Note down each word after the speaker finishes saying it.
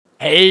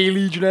Hey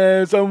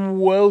Legionnaires,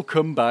 and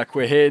welcome back.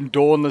 We're here in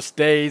Dawnless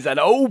Days, and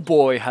oh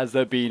boy has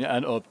there been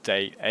an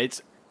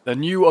update. The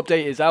new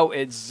update is out.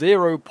 It's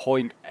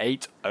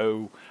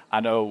 0.80,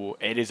 and oh,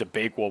 it is a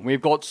big one.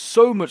 We've got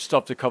so much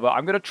stuff to cover.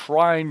 I'm going to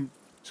try and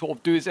sort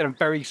of do this in a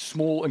very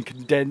small and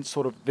condensed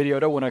sort of video.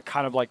 I don't want to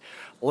kind of like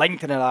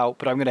lengthen it out,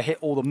 but I'm going to hit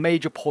all the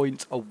major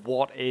points of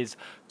what is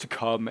to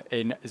come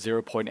in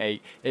 0.8.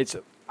 It's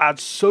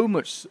adds so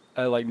much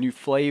like new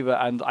flavor,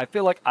 and I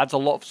feel like adds a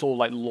lot of sort of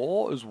like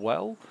lore as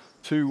well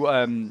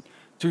to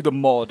the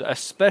mod,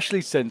 especially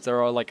since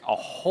there are like a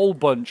whole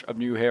bunch of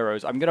new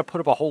heroes. I'm gonna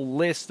put up a whole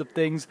list of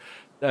things,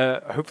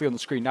 hopefully on the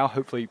screen now.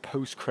 Hopefully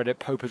post credit,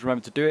 Pope has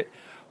remembered to do it,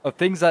 of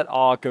things that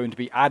are going to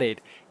be added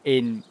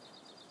in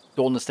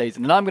Dawnless Days,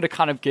 and then I'm going to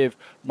kind of give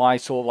my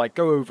sort of like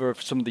go over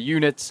some of the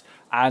units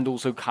and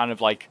also kind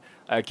of like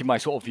give my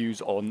sort of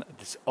views on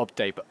this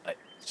update. But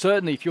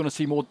certainly, if you want to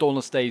see more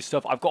Dawnless Days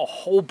stuff, I've got a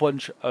whole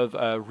bunch of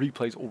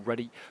replays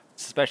already,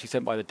 especially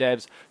sent by the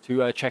devs,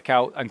 to check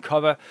out and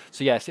cover.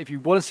 So yes, if you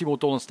want to see more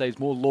Dawnless Days,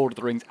 more Lord of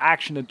the Rings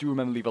action, then do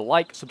remember to leave a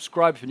like,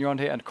 subscribe if you're new on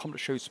here, and comment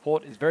to show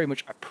support is very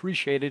much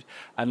appreciated.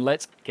 And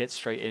let's get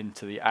straight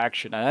into the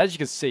action. And as you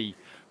can see,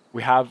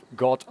 we have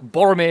got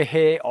Boromir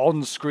here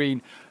on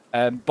screen.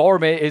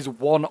 Boromir is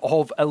one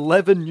of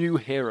 11 new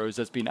heroes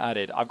that's been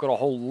added. I've got a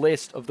whole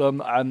list of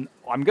them, and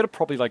I'm going to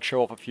probably like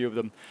show off a few of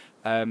them.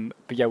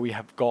 But yeah, we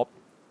have got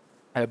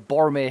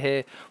Boromir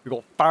here. We've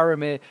got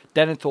Faramir,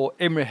 Denethor,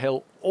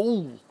 Imrahil,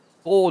 all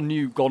 4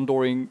 new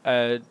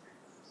Gondorian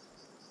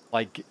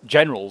like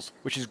generals,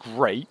 which is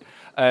great.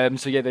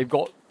 So yeah, they've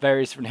got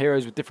various different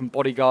heroes with different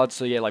bodyguards.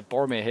 So yeah, like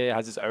Boromir here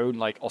has his own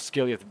like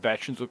Osgiliath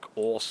veterans, look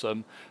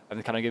awesome, and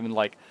they're kind of giving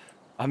like,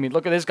 I mean,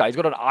 look at this guy. He's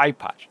got an eye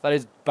patch. That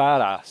is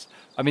badass.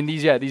 I mean,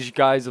 these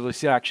guys have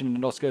seen action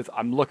in Osgiliath.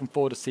 I'm looking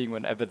forward to seeing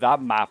whenever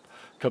that map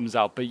comes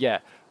out. But yeah,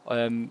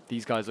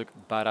 these guys look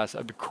badass.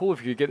 It'd be cool if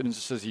you could get them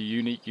just as a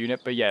unique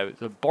unit. But yeah,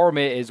 the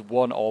Boromir is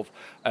one of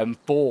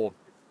 4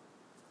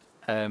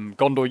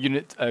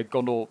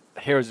 Gondor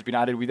heroes that's been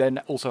added. We then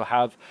also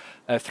have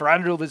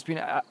Thranduil that's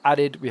been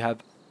added. We have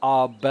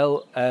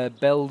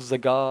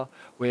Belzagar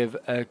with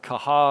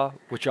Kahar,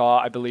 which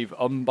are, I believe,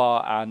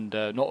 Umbar and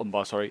not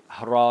Umbar, sorry,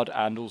 Harad,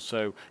 and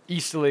also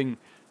Easterling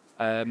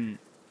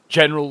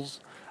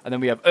generals. And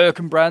then we have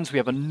Erkenbrands. We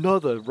have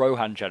another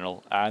Rohan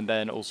general, and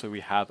then also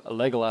we have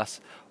Legolas,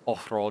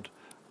 Othrod,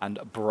 and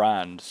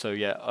Brand. So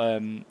yeah,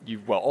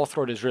 well,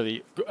 Othrod is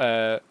really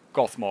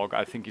Gothmog,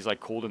 I think he's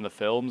like called in the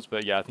films,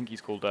 but yeah, I think he's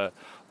called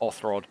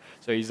Othrod.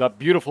 So he's that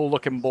beautiful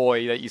looking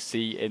boy that you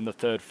see in the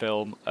 3rd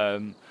film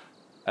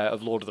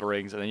of Lord of the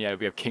Rings. And then yeah,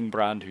 we have King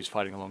Brand, who's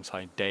fighting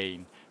alongside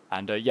Dane.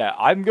 And yeah,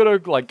 I'm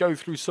gonna like go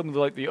through some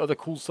of the other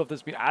cool stuff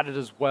that's been added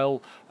as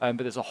well. But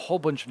there's a whole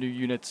bunch of new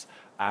units,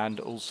 and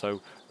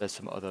also there's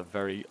some other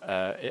very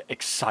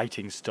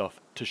exciting stuff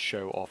to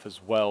show off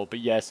as well. But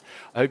yes,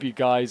 I hope you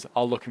guys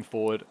are looking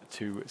forward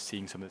to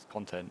seeing some of this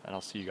content, and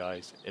I'll see you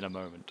guys in a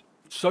moment.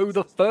 So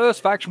the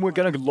first faction we're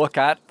going to look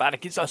at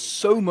that gets us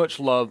so much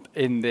love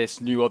in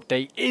this new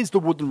update is the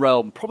Wooden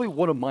Realm. Probably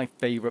one of my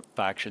favorite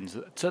factions.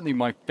 Certainly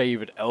my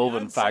favorite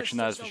Elven faction,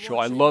 that is for sure.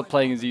 I love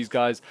playing as these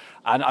guys,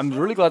 and I'm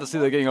really glad to see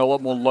they're getting a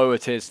lot more lower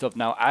tier stuff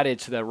now added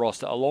to their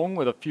roster, along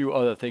with a few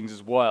other things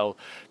as well.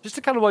 Just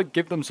to kind of like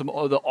give them some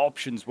other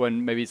options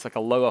when maybe it's like a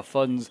lower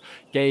funds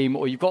game,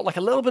 or you've got like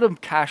a little bit of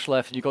cash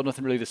left and you've got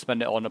nothing really to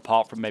spend it on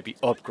apart from maybe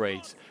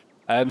upgrades.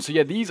 So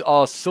yeah, these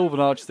are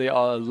Sylvan Arch. They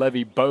are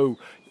Levy Bow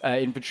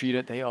infantry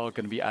unit. They are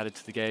going to be added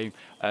to the game.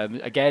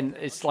 Again,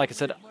 it's like I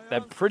said, they're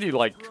pretty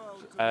like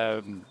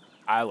well,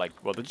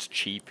 they're just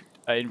cheap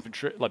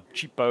infantry, like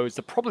cheap bows.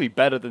 They're probably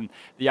better than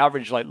the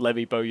average like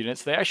Levy Bow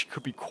units. They actually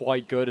could be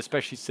quite good,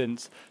 especially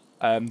since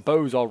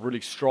bows are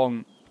really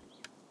strong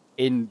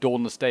in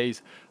Dawnless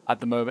Days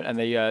at the moment, and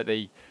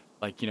they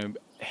like, you know,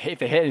 if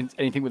they hit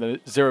anything with a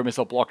 0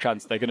 missile block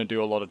chance, they're going to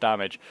do a lot of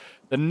damage.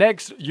 The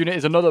next unit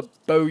is another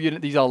bow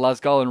unit. These are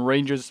Lasgalan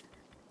Rangers,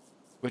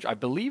 which I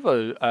believe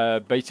are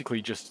basically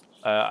just...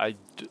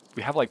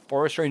 we have like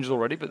Forest Rangers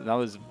already, but now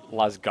there's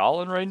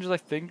Lasgalan Rangers. I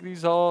think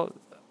these are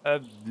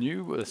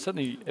new.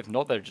 Certainly, if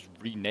not, they're just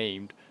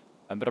renamed.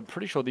 But I'm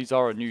pretty sure these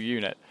are a new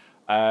unit.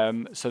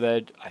 So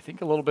they're, I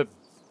think, a little bit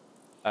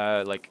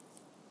like...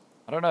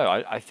 I don't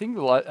know. I think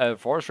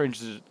Forest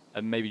Rangers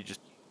are maybe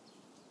just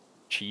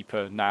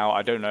cheaper now.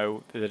 I don't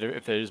know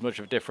if there's much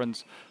of a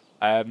difference.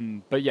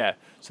 But yeah,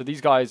 so these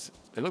guys,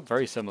 they look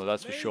very similar,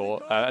 that's for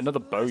sure. Another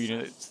bow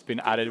unit that's been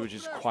added, which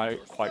is quite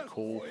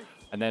cool.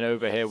 And then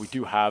over here we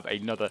do have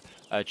another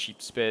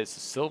cheap spears,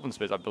 Sylvan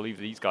spears. I believe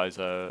these guys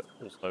are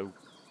also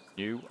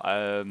new.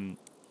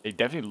 They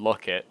definitely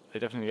look it. They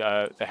definitely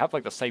they have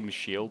like the same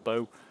shield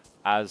though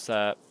as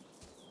like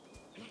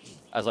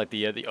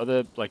the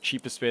other like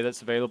cheaper spear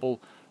that's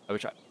available.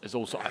 Which is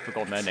also, I've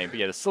forgotten their name, but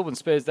yeah, the Sylvan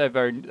Spears, they're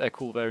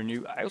cool, very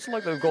new. I also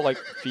like they've got like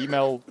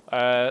female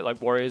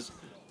like warriors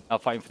now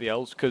fighting for the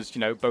elves, because you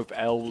know both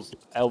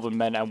elven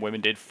men and women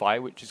did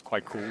fight, which is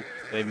quite cool.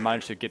 They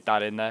managed to get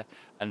that in there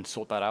and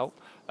sort that out.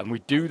 And we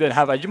do then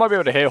have, as you might be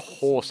able to hear,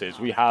 horses.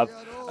 We have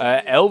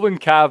Elven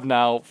Cav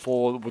now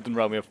for the Wooden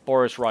Realm. We have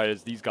Forest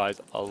Riders. These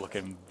guys are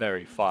looking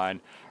very fine.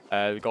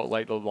 We've got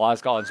like the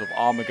last garlands of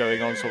armor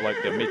going on, so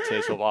like the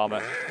mid-tier sort of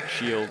armor,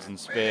 shields and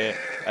spear.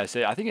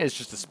 So I think it's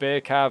just a spear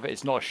cav.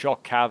 It's not a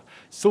shock cav.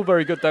 Still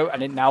very good though,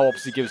 and it now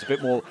obviously gives a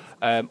bit more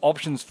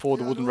options for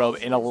the Wooden Realm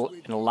in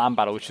a land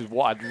battle, which is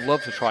what I'd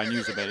love to try and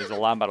use them in, is a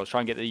land battle. Try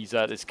and get these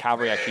this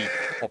cavalry actually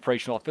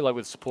operational. I feel like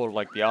with support of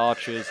like the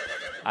archers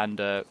and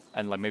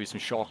like maybe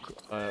some shock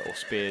or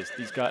spears,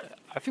 these guys.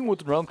 I think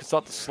Wooden Realm could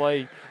start to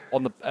slay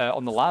on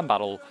the land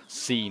battle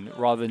scene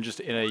rather than just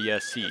in a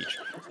siege.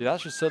 So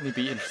that should certainly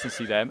be interesting to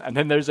see them. And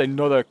then there's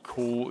another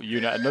cool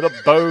unit, another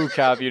bow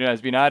cav unit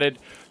has been added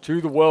to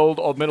the world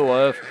of Middle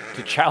Earth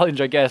to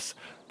challenge, I guess,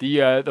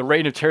 the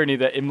reign of tyranny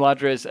that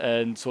Imladris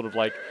and sort of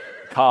like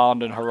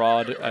Khan and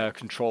Harad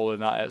control in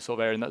that sort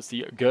of area, and that's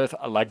the Girth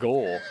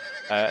Lagor.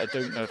 I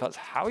don't know if that's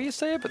how you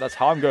say it, but that's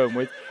how I'm going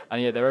with.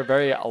 And yeah, they're a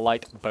very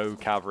light bow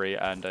cavalry,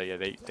 and yeah,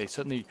 they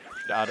certainly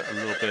should add a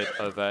little bit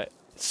of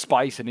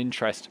spice and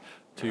interest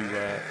to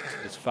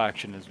this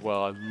faction as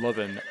well. I'm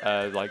loving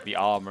like the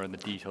armor and the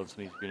details of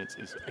these units.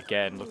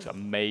 Again, looks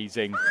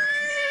amazing.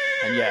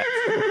 And yeah,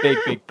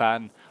 big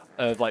fan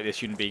of like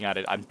this unit being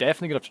added. I'm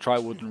definitely gonna have to try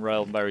Wooden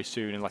Realm very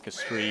soon in like a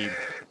stream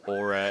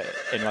or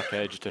in like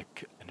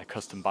in a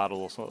custom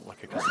battle or sort of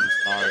like a custom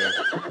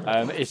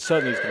scenario. It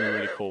certainly is gonna be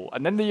really cool.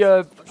 And then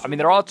the I mean,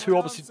 there are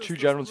obviously two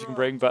generals you can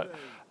bring, but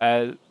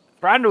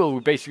Brandwell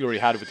we basically already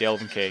had with the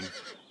Elven King.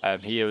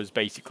 He was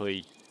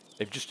basically,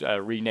 they've just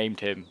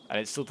renamed him, and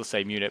it's still the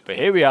same unit. But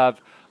here we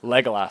have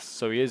Legolas.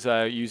 So he is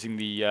using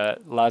the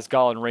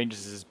Lasgarland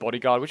Rangers as his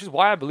bodyguard, which is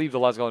why I believe the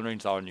Lasgarland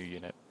Rangers are a new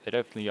unit. They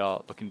definitely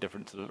are looking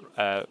different to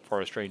the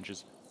Forest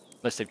Rangers.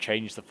 Unless they've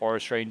changed the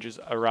Forest Rangers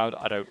around,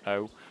 I don't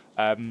know.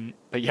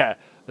 But yeah,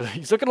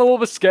 he's looking a little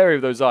bit scary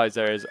with those eyes.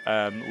 There is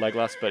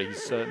Legolas, but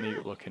he's certainly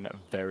looking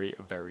very,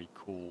 very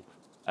cool.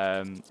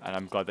 And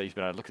I'm glad that he's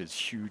been able to look at his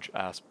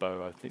huge-ass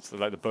bow. I think it's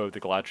like the bow of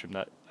the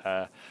Galadriel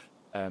that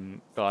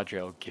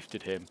Galadriel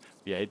gifted him.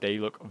 Yeah, they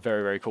look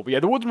very, very cool. But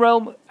yeah, the Wooden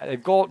Realm,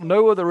 they've got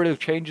no other real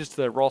changes to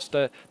their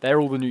roster. They're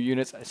all the new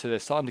units, so they're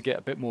starting to get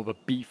a bit more of a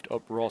beefed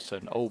up roster.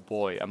 And oh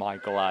boy, am I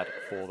glad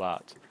for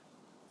that.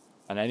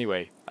 And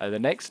anyway, the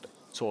next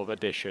sort of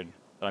addition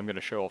that I'm going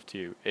to show off to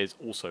you is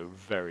also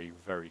very,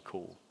 very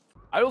cool.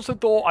 I also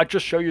thought I'd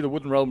just show you the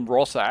Wooden Realm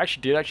roster. I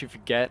actually did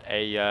forget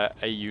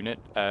a unit,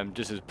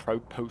 just as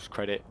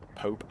post-credit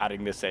Pope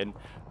adding this in.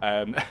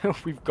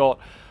 We've got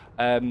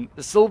the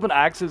Sylvan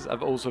Axes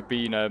have also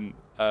been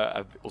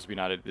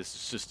added. This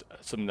is just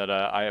something that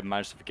I have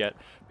managed to forget.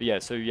 But yeah,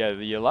 so yeah,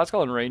 the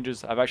Lasgarland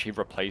Rangers have actually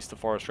replaced the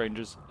Forest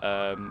Rangers.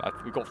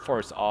 We've got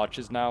Forest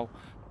Archers now.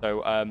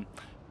 So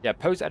yeah,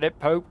 post-edit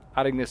Pope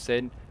adding this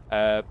in.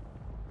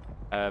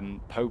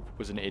 Pope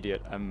was an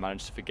idiot and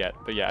managed to forget.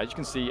 But yeah, as you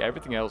can see,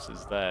 everything else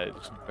is there. It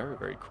looks very,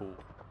 very cool.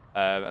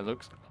 And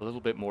looks a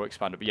little bit more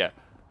expanded. But yeah,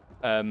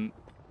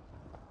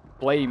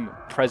 blame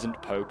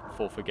present Pope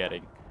for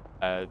forgetting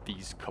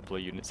these couple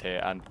of units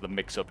here and the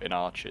mix-up in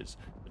archers.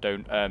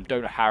 Don't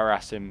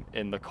harass him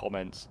in the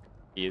comments.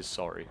 He is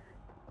sorry.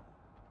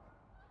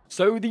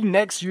 So the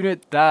next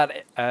unit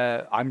that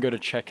I'm going to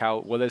check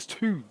out, well, there's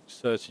two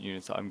certain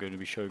units that I'm going to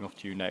be showing off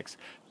to you next.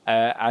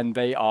 And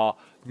they are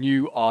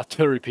new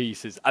artillery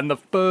pieces. And the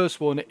first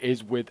one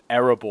is with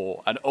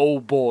Erebor. And oh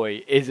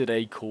boy, is it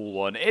a cool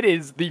one. It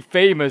is the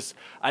famous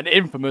and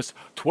infamous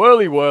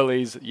Twirly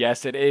Whirlies.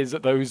 Yes, it is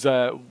those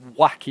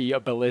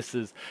wacky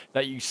ballistas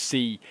that you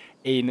see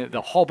in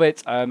The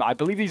Hobbit. I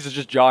believe these are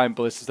just giant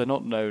ballistas. They're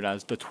not known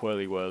as the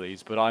Twirly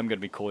Whirlies, but I'm going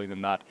to be calling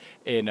them that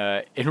in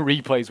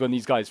replays when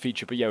these guys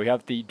feature. But yeah, we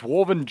have the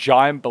Dwarven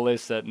Giant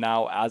Ballista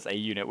now as a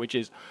unit, which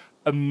is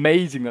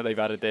amazing that they've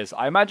added this.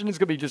 I imagine it's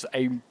going to be just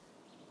a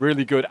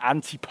really good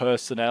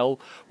anti-personnel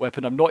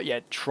weapon. I've not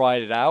yet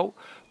tried it out,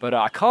 but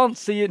I can't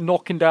see it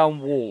knocking down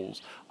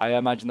walls. I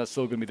imagine that's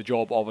still going to be the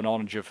job of an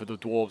onager for the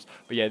dwarves.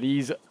 But yeah,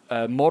 these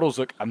models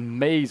look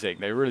amazing.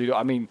 They really do.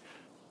 I mean,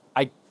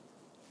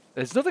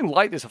 there's nothing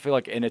like this, I feel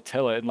like, in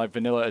Attila, in like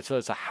vanilla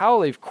Attila. So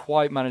how they've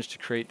quite managed to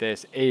create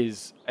this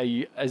is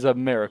a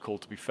miracle,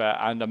 to be fair,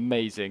 and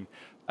amazing.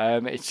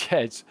 It's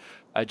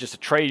just a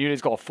trade unit.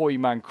 It's got a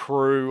 40-man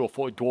crew or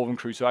 40 dwarven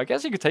crew, so I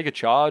guess you could take a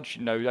charge.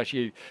 You know,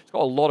 actually, it's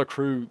got a lot of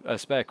crew,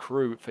 spare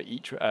crew for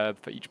each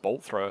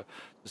bolt thrower.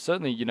 So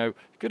certainly, you know,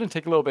 going to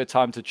take a little bit of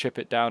time to chip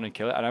it down and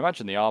kill it. And I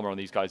imagine the armor on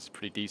these guys is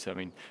pretty decent. I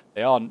mean,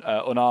 they are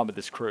unarmored,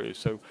 this crew,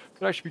 so it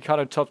could actually be kind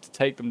of tough to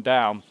take them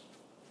down.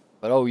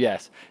 But oh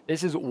yes,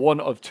 this is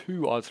one of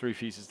two artillery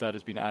pieces that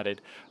has been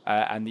added,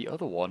 and the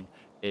other one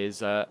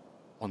is on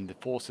the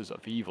Forces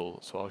of Evil.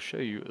 So I'll show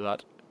you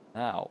that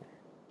now.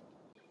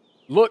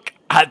 Look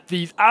at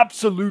these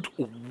absolute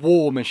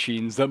war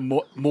machines that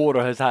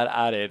Mordor has had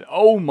added.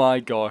 Oh my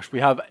gosh, we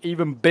have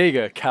even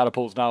bigger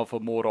catapults now for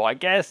Mordor. I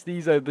guess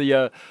these are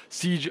the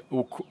siege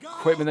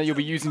equipment that you'll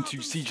be using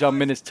to siege down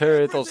Minas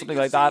Tirith or something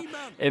like that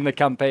in the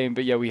campaign.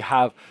 But yeah, we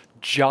have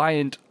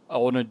giant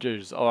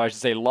onagers, or I should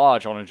say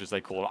large onagers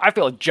they call them. I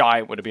feel a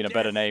giant would have been a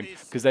better name,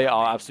 because they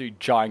are absolutely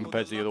giant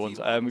compared to the other ones.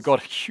 We've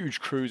got huge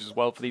crews as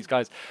well for these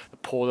guys. The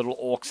poor little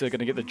orcs are going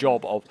to get the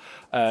job of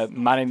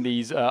manning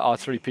these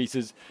artillery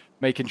pieces,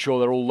 making sure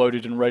they're all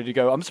loaded and ready to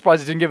go. I'm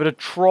surprised they didn't give it a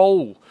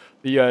troll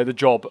the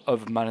job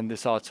of manning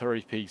this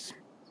artillery piece.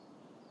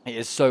 It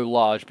is so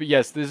large. But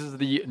yes, this is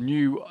the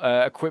new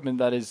equipment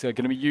that is going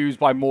to be used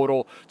by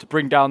Mordor to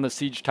bring down the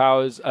siege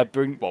towers,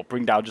 bring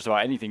down just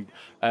about anything.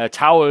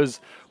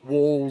 Towers,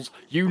 walls,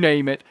 you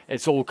name it,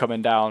 it's all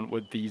coming down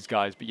with these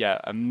guys. But yeah,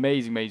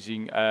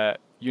 amazing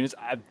units.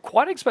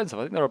 Quite expensive.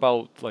 I think they're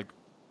about like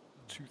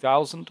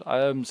 2,000.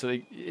 So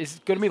it's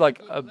going to be like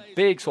a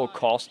big sort of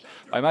cost.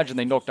 I imagine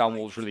they knock down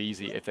walls really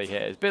easy if they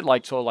hit. It's a bit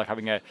like sort of like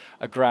having a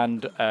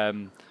grand...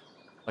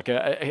 like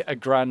a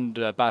grand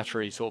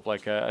battery, sort of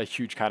like a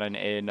huge cannon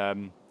in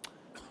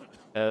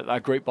a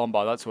great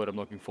bombard. That's what I'm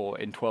looking for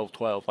in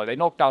 1212. Like they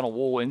knock down a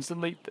wall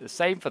instantly. The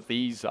same for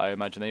these. I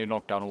imagine they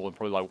knock down a wall in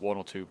probably like 1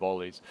 or 2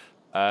 volleys.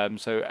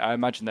 So I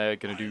imagine they're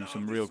going to do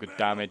some real good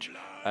damage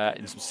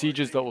in some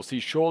sieges that we'll see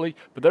shortly.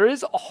 But there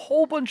is a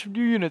whole bunch of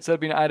new units that have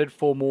been added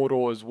for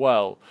Mordor as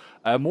well.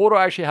 Mordor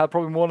actually had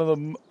probably one of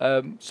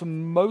the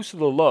most of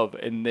the love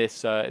in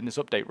this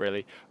update,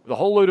 really, with a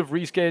whole load of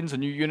reskins and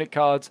new unit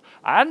cards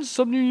and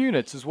some new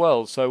units as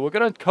well. So we're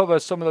going to cover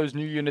some of those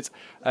new units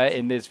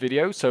in this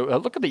video. So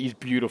look at these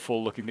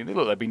beautiful looking things. They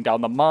look like they've been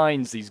down the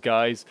mines, these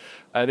guys.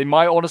 They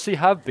might honestly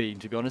have been,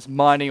 to be honest,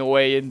 mining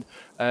away in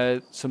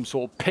some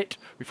sort of pit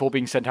before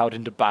being sent out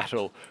into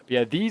battle. But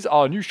yeah, these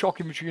are new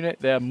shock infantry unit.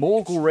 They're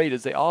Morgul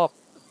raiders. They are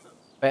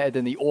better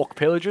than the orc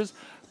pillagers.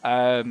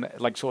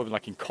 Like sort of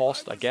like in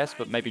cost, I guess,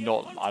 but maybe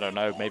not. I don't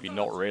know. Maybe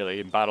not really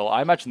in battle.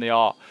 I imagine they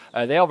are.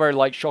 They are very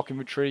light shock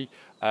infantry,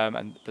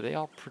 but they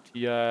are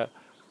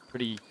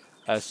pretty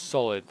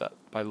solid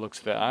by the looks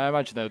of it. I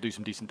imagine they'll do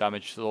some decent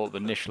damage sort of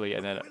initially,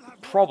 and then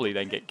probably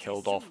then get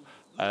killed off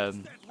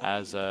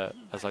as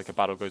like a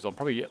battle goes on.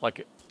 Probably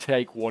like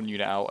take one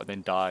unit out and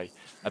then die,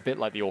 a bit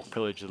like the orc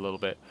pillagers a little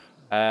bit.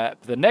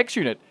 The next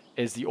unit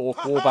is the orc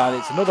warband.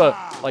 It's another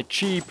like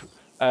cheap.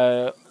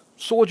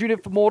 Sword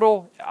unit for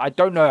Mordor. I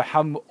don't know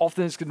how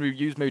often it's going to be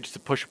used, maybe just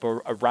to push up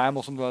a ram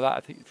or something like that. I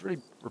think it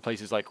really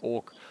replaces like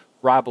Orc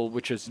Rabble,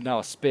 which is now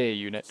a spear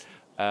unit.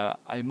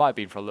 It might have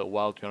been for a little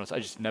while, to be honest. I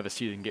just never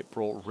see them get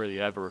brought really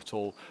ever at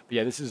all. But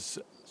yeah, this is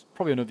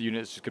probably another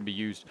unit that's just going to be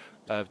used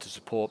to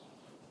support,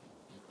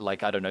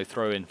 like, I don't know,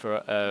 throw in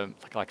for,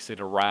 like I said,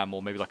 a ram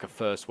or maybe like a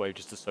first wave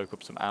just to soak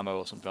up some ammo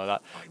or something like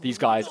that. These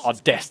guys are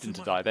destined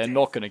to die. They're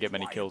not going to get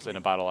many kills in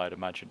a battle, I'd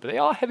imagine. But they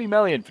are heavy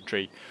melee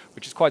infantry,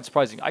 which is quite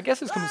surprising. I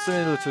guess it's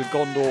similar to the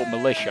Gondor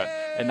militia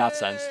in that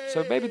sense.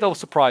 So maybe they'll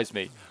surprise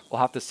me. We'll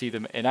have to see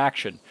them in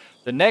action.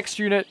 The next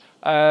unit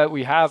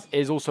we have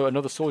is also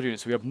another sword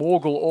unit. So we have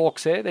Morgul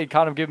orcs here. They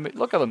kind of give me,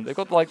 look at them. They've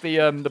got like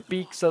the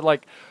beaks that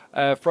like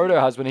Frodo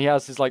has when he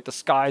has his like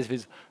disguise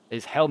of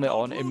his helmet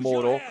on in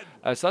Mordor.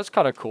 So that's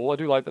kind of cool. I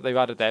do like that they've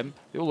added them.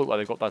 They all look like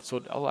they've got that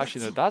sword. Oh,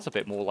 actually, no, that's a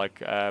bit more like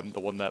the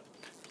one that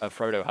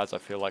Frodo has, I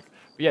feel like.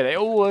 But yeah, they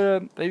all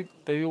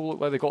look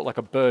like they've got like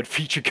a bird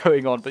feature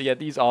going on. But yeah,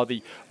 these are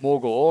the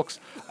Morgul orcs.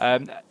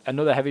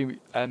 Another heavy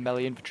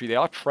melee infantry. They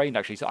are trained,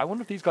 actually. So I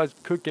wonder if these guys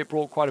could get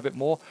brought quite a bit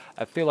more.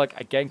 I feel like,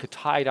 again, could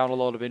tie down a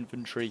lot of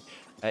infantry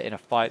in a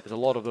fight. There's a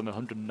lot of them,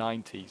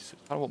 190. So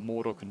it's kind of what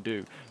Mordor can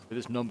do with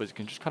its numbers. It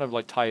can just kind of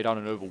like tie you down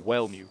and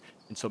overwhelm you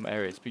in some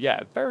areas. But yeah,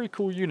 a very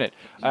cool unit.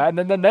 And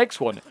then the next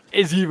one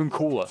is even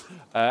cooler.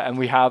 And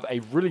we have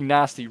a really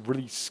nasty,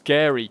 really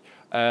scary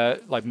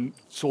like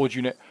sword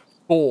unit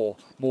for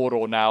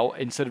Mordor now.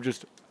 Instead of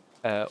just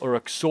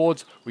Uruk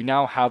swords, we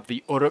now have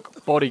the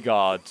Uruk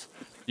bodyguards.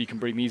 You can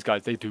bring these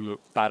guys. They do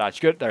look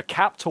badass. They're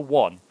capped to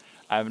 1.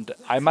 And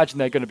I imagine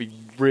they're going to be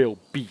real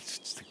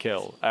beasts to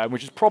kill.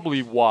 Which is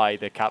probably why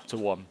they're capped to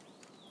 1.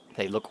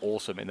 They look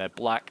awesome in their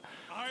black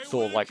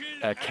sort of like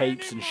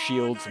capes and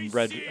shields and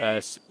red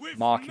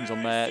markings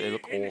on there. They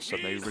look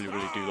awesome. They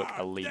really do look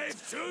elite.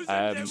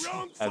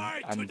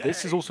 And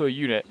this is also a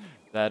unit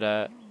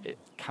that it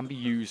can be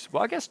used,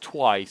 well, I guess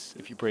twice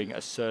if you bring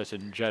a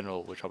certain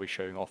general, which I'll be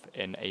showing off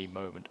in a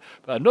moment.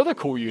 But another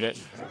cool unit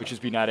which has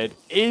been added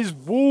is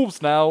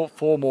wolves now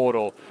for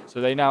Mordor. So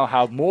they now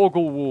have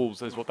Morgul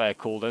wolves, is what they're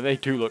called, and they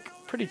do look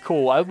pretty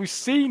cool. As we've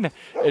seen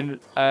in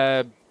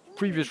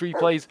previous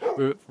replays,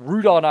 with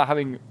Rudar now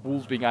having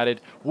wolves being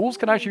added. Wolves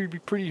can actually be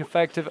pretty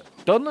effective.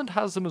 Dunland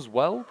has them as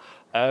well,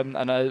 and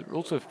are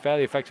also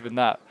fairly effective in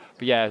that.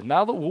 But yeah,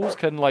 now that wolves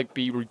can like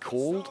be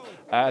recalled,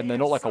 and they're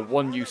not like a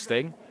one-use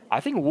thing, I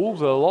think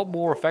wolves are a lot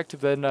more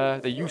effective than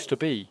they used to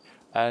be.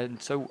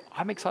 And so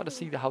I'm excited to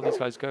see how these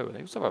guys go.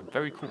 They also have a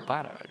very cool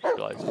banner, I just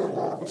realized.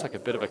 Looks like a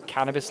bit of a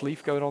cannabis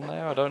leaf going on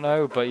there, I don't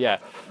know. But yeah,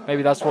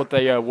 maybe that's what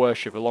they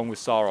worship along with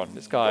Sauron.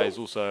 This guy is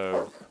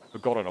also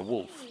forgotten a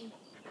wolf.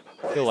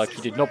 I feel like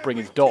he did not bring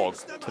his dog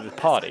to the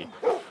party.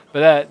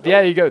 But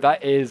there you go.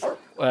 That is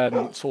sort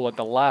of like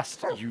the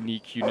last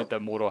unique unit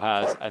that Mordor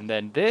has. And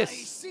then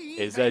this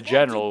is their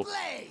general.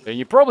 And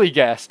you probably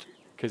guessed,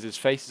 because his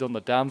face is on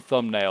the damn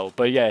thumbnail.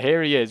 But yeah,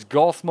 here he is,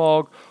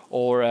 Gothmog,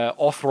 or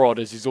Othrod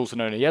as he's also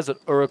known. He has an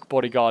Uruk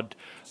bodyguard,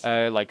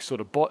 like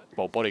sort of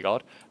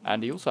bodyguard,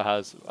 and he also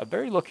has a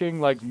very looking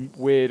like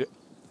weird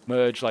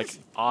merge like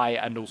eye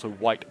and also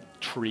white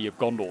tree of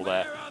Gondor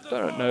there. I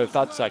don't know if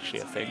that's actually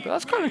a thing, but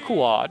that's kind of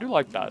cool art. I do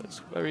like that. It's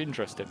very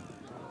interesting.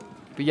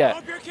 But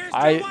yeah,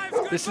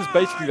 this is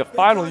basically the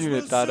final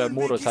unit that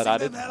Mordor's had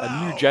added,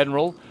 a new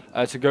general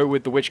to go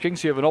with the Witch King.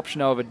 So you have an option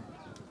now of an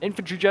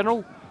infantry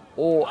general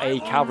or a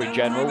cavalry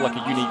general, like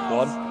a unique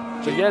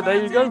one. So yeah,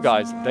 there you go,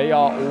 guys. They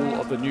are all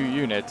of the new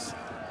units.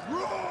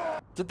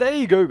 So there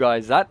you go,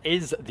 guys. That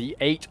is the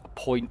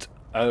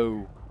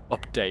 8.0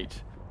 update.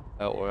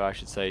 Or I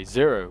should say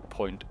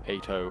 0.80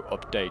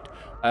 update.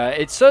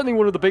 It's certainly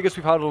one of the biggest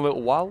we've had in a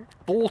little while.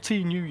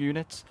 40 new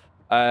units,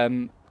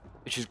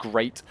 which is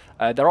great.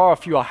 There are a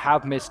few I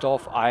have missed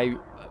off, I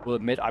will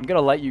admit. I'm going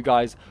to let you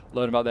guys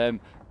learn about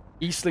them.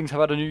 Eastlings have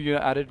had a new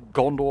unit added,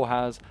 Gondor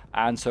has,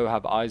 and so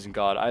have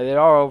Isengard. There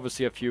are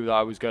obviously a few that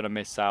I was going to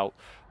miss out.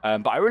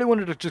 But I really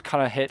wanted to just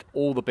kind of hit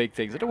all the big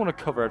things. I don't want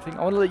to cover everything.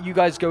 I want to let you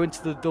guys go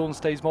into the Dawnless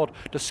Days mod,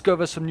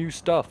 discover some new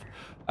stuff.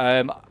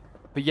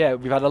 But yeah,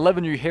 we've had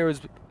 11 new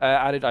heroes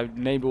added. I've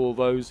named all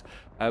those,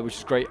 which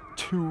is great.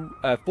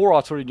 4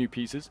 artillery new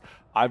pieces.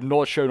 I've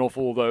not shown off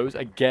all those.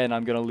 Again,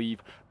 I'm going to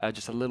leave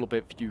just a little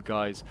bit for you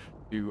guys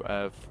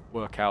to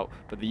work out.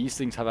 But the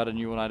Eastlings have had a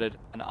new one added,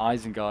 and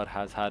Isengard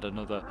has had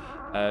another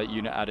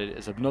unit added.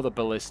 It's another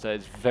ballista.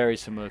 It's very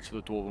similar to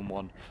the Dwarven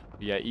one.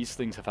 But yeah,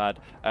 Eastlings have had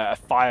a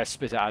fire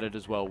spitter added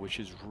as well, which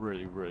is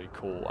really, really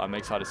cool. I'm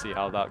excited to see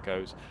how that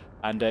goes.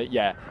 And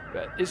yeah,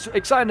 it's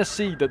exciting to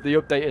see that the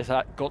update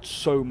has got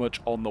so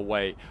much on the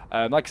way.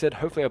 Like I said,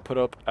 hopefully I'll put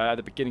up at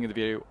the beginning of the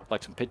video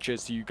like some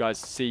pictures so you guys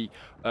see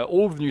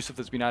all of the new stuff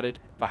that's been added.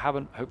 If I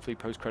haven't, hopefully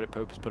post-credit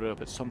Pope has put it up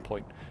at some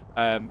point.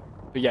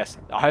 But yes,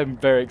 I'm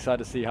very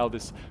excited to see how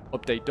this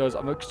update does.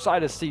 I'm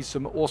excited to see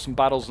some awesome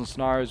battles and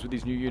scenarios with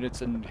these new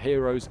units and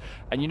heroes.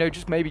 And you know,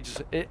 just maybe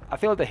I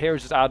feel like the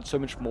heroes just add so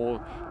much more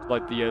to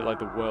like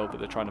the world that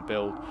they're trying to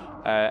build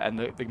and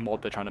the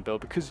mod they're trying to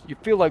build. Because you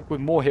feel like with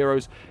more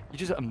heroes, you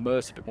just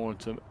immerse a bit more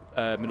into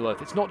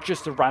Middle-earth. It's not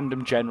just a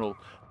random general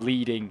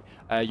leading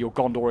your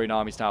Gondorian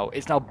armies now.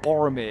 It's now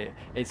Boromir.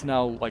 It's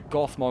now like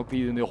Gothmog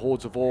leading the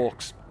hordes of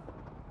orcs,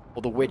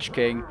 or the Witch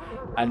King,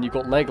 and you've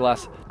got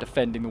Legolas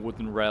defending the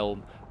Wooden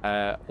Realm,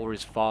 or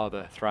his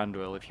father,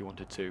 Thranduil, if you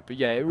wanted to. But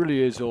yeah, it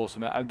really is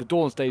awesome. And the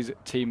Dawnless Days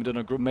team have done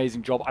an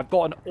amazing job. I've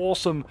got an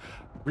awesome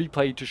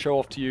replay to show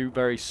off to you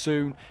very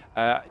soon.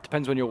 It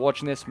depends when you're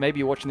watching this. Maybe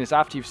you're watching this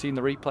after you've seen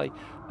the replay,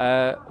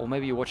 or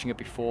maybe you're watching it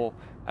before.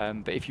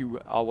 But if you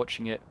are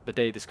watching it the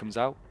day this comes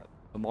out,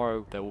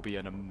 tomorrow there will be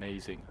an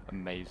amazing,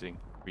 amazing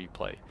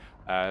replay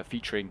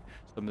featuring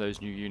some of those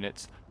new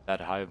units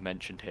that I have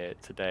mentioned here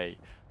today.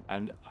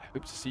 And I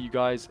hope to see you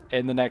guys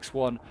in the next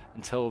one.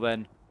 Until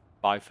then,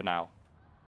 bye for now.